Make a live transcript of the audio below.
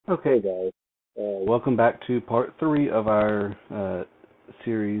Okay, guys. Welcome back to part 3 of our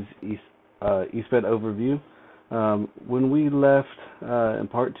series eSPED overview. When we left in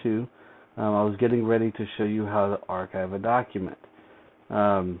part 2, I was getting ready to show you how to archive a document.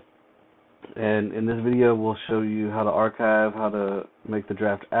 And in this video, we'll show you how to archive, how to make the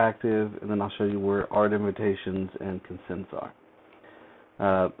draft active, and then I'll show you where ARD invitations and consents are.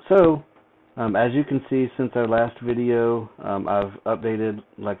 As you can see, since our last video, I've updated,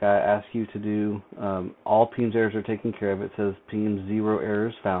 like I asked you to do. All PEAMS errors are taken care of. It says PEAMS 0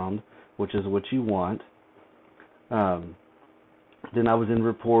 errors found, which is what you want. Then I was in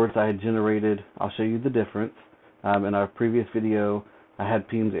reports. I had generated, I'll show you the difference. In our previous video, I had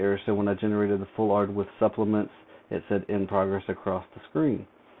PEAMS errors, so when I generated the full ARD with supplements, it said in progress across the screen.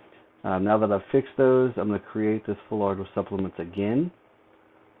 Now that I've fixed those, I'm going to create this full ARD with supplements again.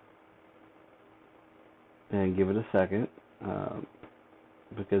 And give it a second,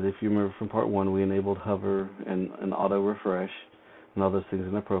 because if you remember from part 1, we enabled hover and auto refresh and all those things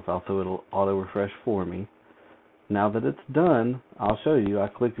in the profile, so it'll auto refresh for me. Now that it's done, I'll show you. I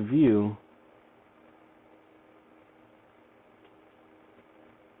click view,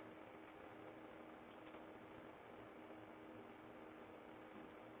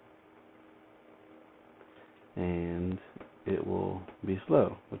 and it will be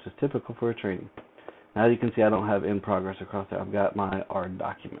slow, which is typical for a training. Now you can see I don't have in progress across there. I've got my ARD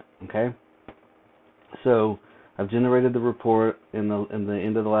document. Okay. So I've generated the report. In the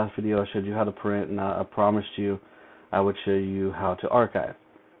end of the last video, I showed you how to print, and I promised you I would show you how to archive.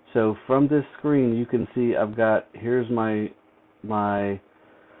 So from this screen, you can see I've got, here's my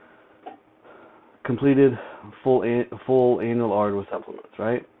completed full annual ARD with supplements,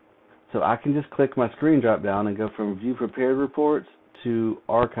 right? So I can just click my screen drop down and go from view prepared reports to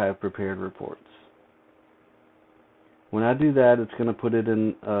archive prepared reports. When I do that, it's going to put it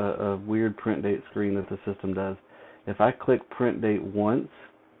in a weird print date screen that the system does. If I click print date once,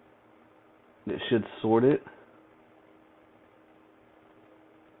 it should sort it.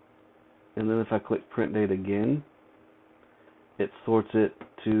 And then if I click print date again, it sorts it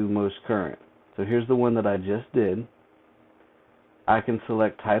to most current. So here's the one that I just did. I can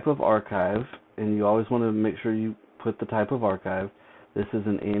select type of archive, and you always want to make sure you put the type of archive. This is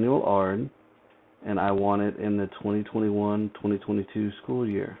an annual ARD. And I want it in the 2021-2022 school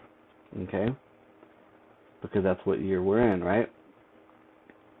year, okay? Because that's what year we're in, right?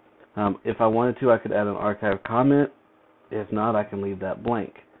 If I wanted to, I could add an archive comment. If not, I can leave that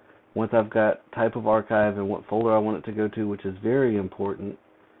blank. Once I've got type of archive and what folder I want it to go to, which is very important,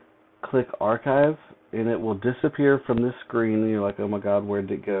 click archive, and it will disappear from this screen, and you're like, oh my God, where did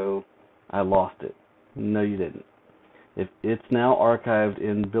it go? I lost it. No, you didn't. It's now archived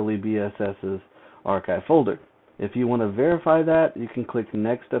in Billy BSS's archive folder. If you want to verify that, you can click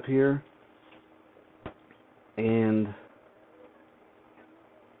next up here, and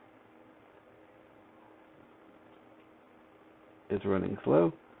it's running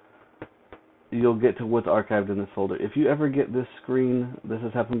slow. You'll get to what's archived in this folder. If you ever get this screen, this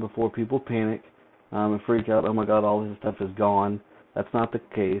has happened before, people panic and freak out, oh my God, all this stuff is gone. That's not the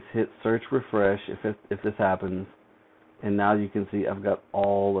case. Hit search refresh if this happens, and now you can see I've got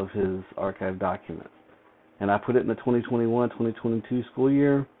all of his archived documents. And I put it in the 2021-2022 school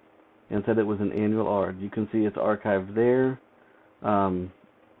year and said it was an annual ARD. You can see it's archived there.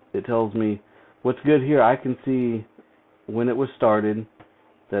 It tells me what's good here. I can see when it was started,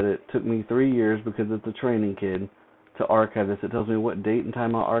 that it took me 3 years because it's a training kid to archive this. It tells me what date and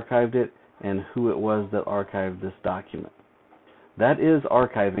time I archived it and who it was that archived this document. That is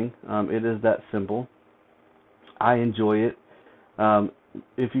archiving. It is that simple. I enjoy it.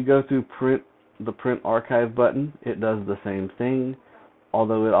 If you go through the print archive button, it does the same thing,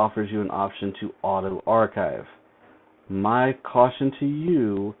 although it offers you an option to auto archive. My caution to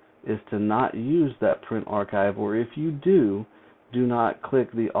you is to not use that print archive, or if you do not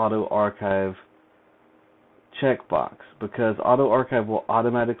click the auto archive checkbox, because auto archive will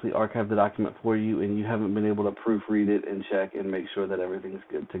automatically archive the document for you, and you haven't been able to proofread it and check and make sure that everything's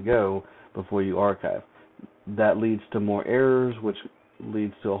good to go before you archive. That leads to more errors, which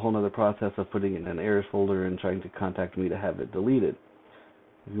leads to a whole other process of putting it in an errors folder and trying to contact me to have it deleted.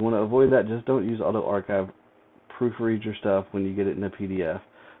 If you want to avoid that, just don't use auto archive. Proofread your stuff when you get it in a PDF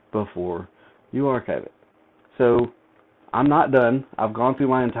before you archive it. So I'm not done. I've gone through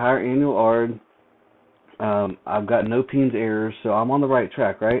my entire annual ARD. I've got no PEAMS errors, so I'm on the right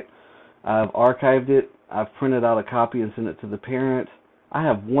track, right? I've archived it. I've printed out a copy and sent it to the parent. I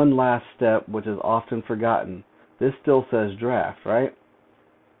have one last step, which is often forgotten. This still says draft, right?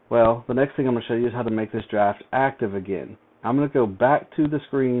 Well, the next thing I'm going to show you is how to make this draft active again. I'm going to go back to the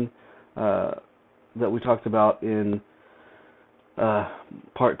screen that we talked about in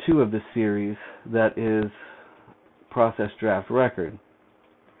part 2 of this series, that is process draft record.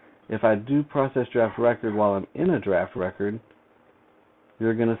 If I do process draft record while I'm in a draft record,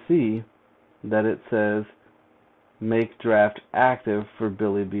 you're going to see that it says make draft active for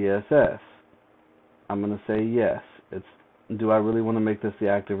Billy BSS. I'm going to say yes. Do I really want to make this the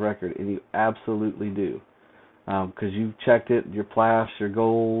active record? And you absolutely do, because you've checked it, your PLAFs, your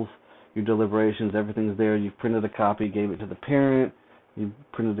goals, your deliberations, everything's there. You've printed a copy, gave it to the parent. You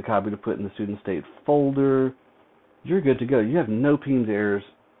printed the copy to put in the student state folder. You're good to go. You have no PIEMS errors.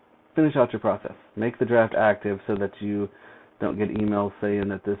 Finish out your process. Make the draft active so that you don't get emails saying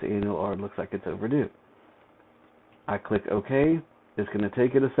that this annual ARD looks like it's overdue. I click OK. It's going to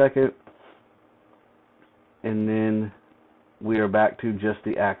take it a second. And then we are back to just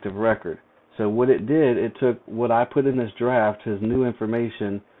the active record. So what it did, it took what I put in this draft, his new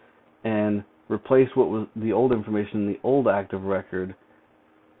information, and replaced what was the old information in the old active record,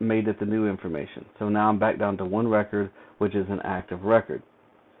 made it the new information. So now I'm back down to one record, which is an active record.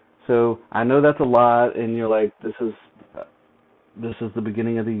 So I know that's a lot, and you're like, this is the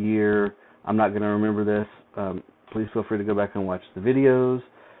beginning of the year. I'm not going to remember this. Please feel free to go back and watch the videos.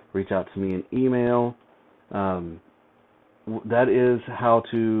 Reach out to me in email. That is how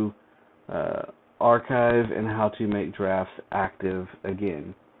to archive and how to make drafts active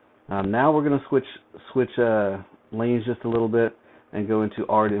again. Now we're going to switch lanes just a little bit and go into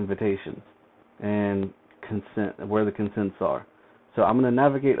ARD Invitations and consent, where the consents are. So I'm going to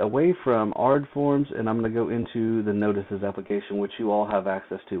navigate away from ARD forms, and I'm going to go into the Notices application, which you all have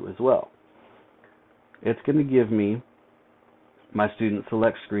access to as well. It's going to give me my Student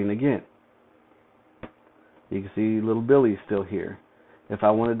Select screen again. You can see little Billy's still here. If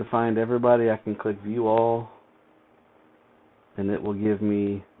I wanted to find everybody, I can click View All, and it will give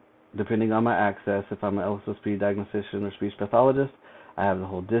me, depending on my access, if I'm an LSSP diagnostician or speech pathologist, I have the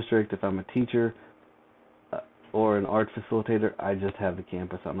whole district. If I'm a teacher or an ARD facilitator, I just have the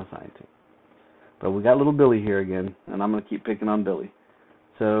campus I'm assigned to. But we got little Billy here again, and I'm going to keep picking on Billy.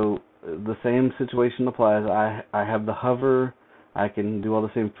 So the same situation applies. I have the hover. I can do all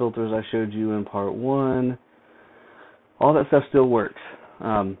the same filters I showed you in part 1. All that stuff still works.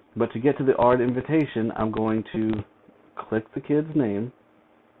 But to get to the ARD invitation, I'm going to click the kid's name,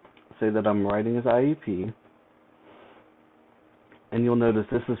 say that I'm writing his IEP, and you'll notice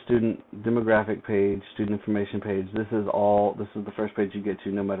this is student demographic page, student information page. This is the first page you get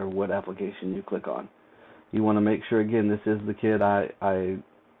to no matter what application you click on. You want to make sure, again, this is the kid I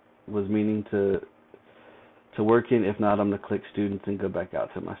was meaning to work in. If not, I'm going to click students and go back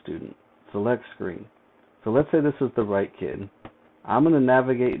out to my student select screen. So let's say this is the right kid. I'm going to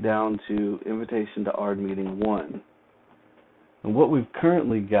navigate down to Invitation to ARD Meeting 1. And what we've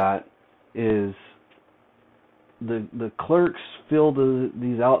currently got is the clerks fill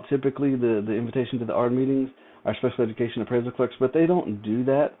these out typically, the invitation to the ARD meetings, our special education appraisal clerks, but they don't do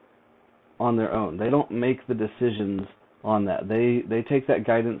that on their own. They don't make the decisions on that. They take that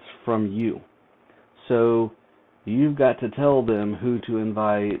guidance from you. So you've got to tell them who to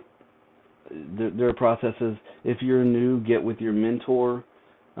invite. Their processes, if you're new, get with your mentor.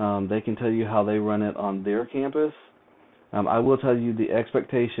 They can tell you how they run it on their campus. I will tell you the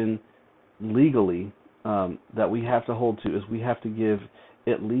expectation legally that we have to hold to is we have to give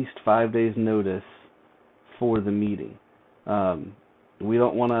at least 5 days notice for the meeting. We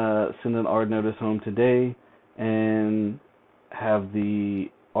don't want to send an ARD notice home today and have the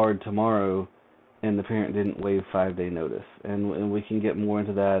ARD tomorrow and the parent didn't waive 5-day notice. And we can get more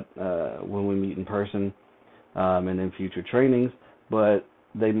into that when we meet in person and in future trainings, but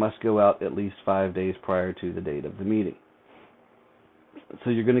they must go out at least 5 days prior to the date of the meeting. So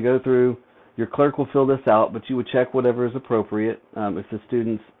you're going to go through, your clerk will fill this out, but you would check whatever is appropriate. If the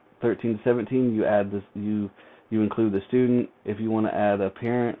student's 13 to 17, you add this, you include the student. If you want to add a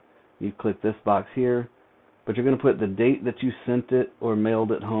parent, you click this box here. But you're going to put the date that you sent it or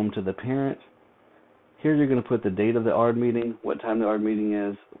mailed it home to the parent. Here you're going to put the date of the ARD meeting, what time the ARD meeting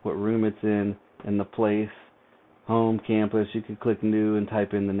is, what room it's in, and the place, home, campus. You could click new and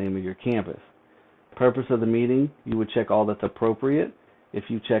type in the name of your campus. Purpose of the meeting, you would check all that's appropriate. If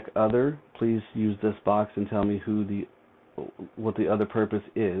you check other, please use this box and tell me what the other purpose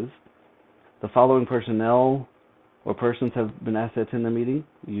is. The following personnel or persons have been asked to attend the meeting.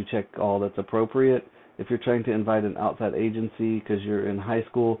 You check all that's appropriate. If you're trying to invite an outside agency because you're in high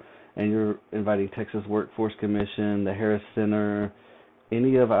school and you're inviting Texas Workforce Commission, the Harris Center,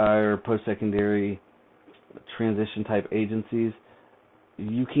 any of our post-secondary transition type agencies,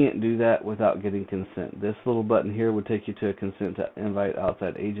 you can't do that without getting consent. This little button here would take you to a consent to invite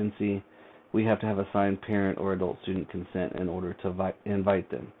outside agency. We have to have assigned parent or adult student consent in order to invite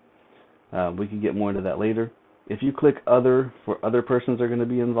them. We can get more into that later. If you click other for other persons are going to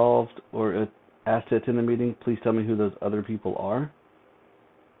be involved or asked to attend the meeting, please tell me who those other people are.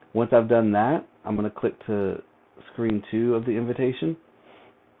 Once I've done that, I'm going to click to screen 2 of the invitation.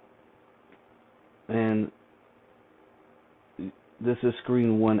 And this is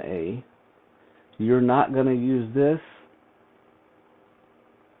screen 1A. You're not going to use this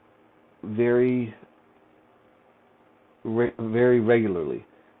very regularly.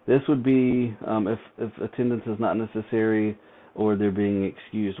 This would be if attendance is not necessary or they're being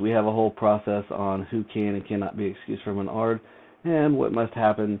excused. We have a whole process on who can and cannot be excused from an ARD and what must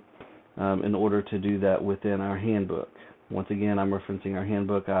happen in order to do that within our handbook. Once again, I'm referencing our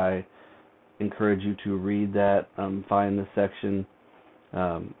handbook. I encourage you to read that, find this section,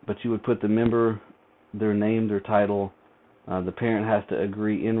 but you would put the member, their name, their title, the parent has to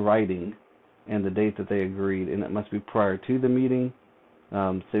agree in writing and the date that they agreed, and it must be prior to the meeting.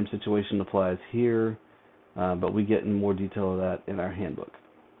 Same situation applies here, but we get in more detail of that in our handbook.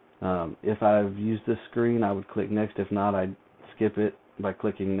 If I've used this screen, I would click next. If not, I'd skip it by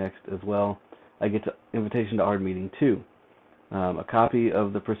clicking next as well. I get to invitation to ARD meeting 2. A copy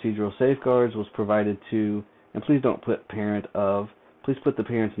of the procedural safeguards was provided to, and please don't put parent of, please put the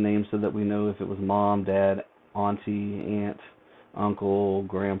parent's name so that we know if it was mom, dad, auntie, aunt, uncle,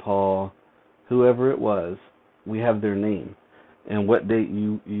 grandpa, whoever it was, we have their name and what date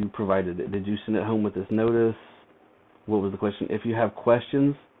you provided it. Did you send it home with this notice? What was the question? If you have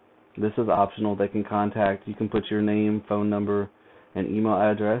questions, this is optional. They can contact. You can put your name, phone number, and email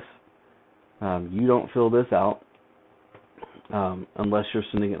address. You don't fill this out unless you're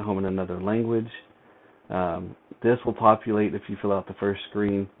sending it home in another language. This will populate if you fill out the first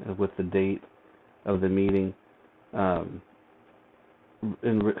screen with the date of the meeting and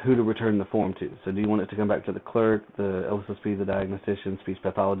who to return the form to. So do you want it to come back to the clerk, the LSSP, the diagnostician, speech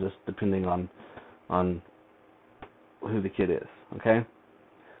pathologist, depending on who the kid is, okay?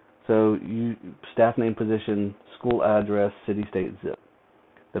 So you staff name, position, school address, city, state, zip.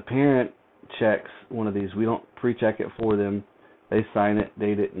 The parent checks one of these. We don't pre-check it for them. They sign it,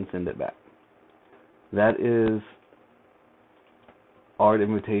 date it, and send it back. That is ARD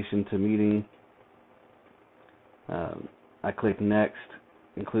invitation to meeting. I click next,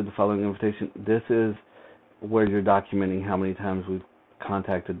 include the following invitation. This is where you're documenting how many times we've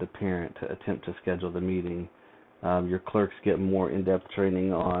contacted the parent to attempt to schedule the meeting. Your clerks get more in-depth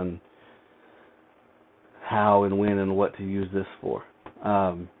training on how and when and what to use this for.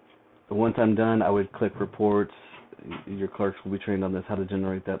 Once I'm done, I would click reports. Your clerks will be trained on this, how to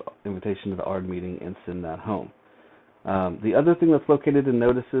generate that invitation to the ARD meeting and send that home. The other thing that's located in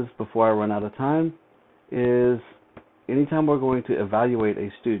notices before I run out of time is anytime we're going to evaluate a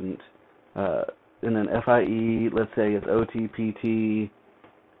student in an FIE, let's say it's OT, PT,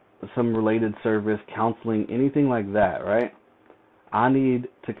 some related service, counseling, anything like that, right? I need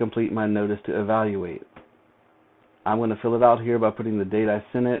to complete my notice to evaluate. I'm going to fill it out here by putting the date I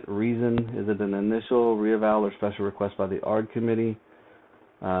sent it, reason, is it an initial, reeval, or special request by the ARD committee,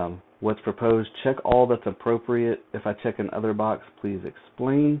 what's proposed, check all that's appropriate. If I check an other box, please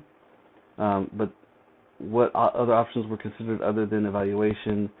explain. But what other options were considered other than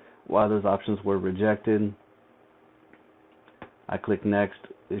evaluation, why those options were rejected. I click next.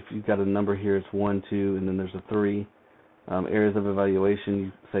 If you've got a number here, it's 1, 2, and then there's a 3. Areas of evaluation,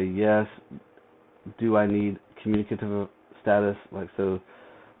 you say yes. Do I need communicative status, like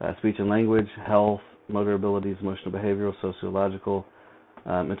speech and language, health, motor abilities, emotional, behavioral, sociological,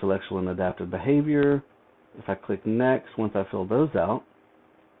 intellectual, and adaptive behavior. If I click next, once I fill those out,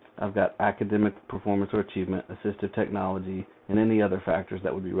 I've got academic performance or achievement, assistive technology, and any other factors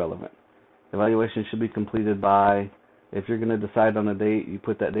that would be relevant. Evaluation should be completed by, if you're going to decide on a date, you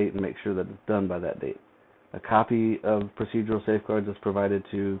put that date and make sure that it's done by that date. A copy of procedural safeguards is provided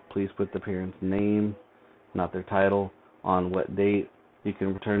to, please put the parent's name, not their title, on what date you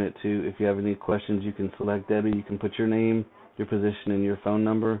can return it to. If you have any questions, you can select Debbie. You can put your name, your position, and your phone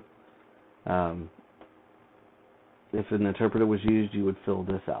number. If an interpreter was used, you would fill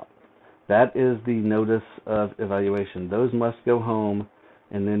this out. That is the notice of evaluation. Those must go home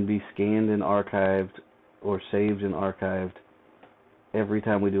and then be scanned and archived or saved and archived every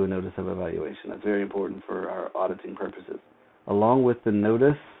time we do a notice of evaluation. That's very important for our auditing purposes. Along with the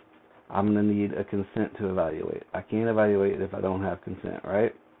notice, I'm going to need a consent to evaluate. I can't evaluate if I don't have consent,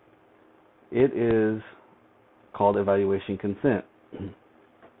 right? It is called evaluation consent.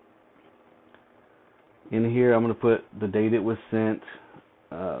 In here, I'm going to put the date it was sent,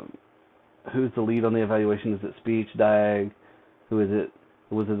 who's the lead on the evaluation? Is it speech, diag? Who is it?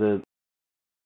 Was it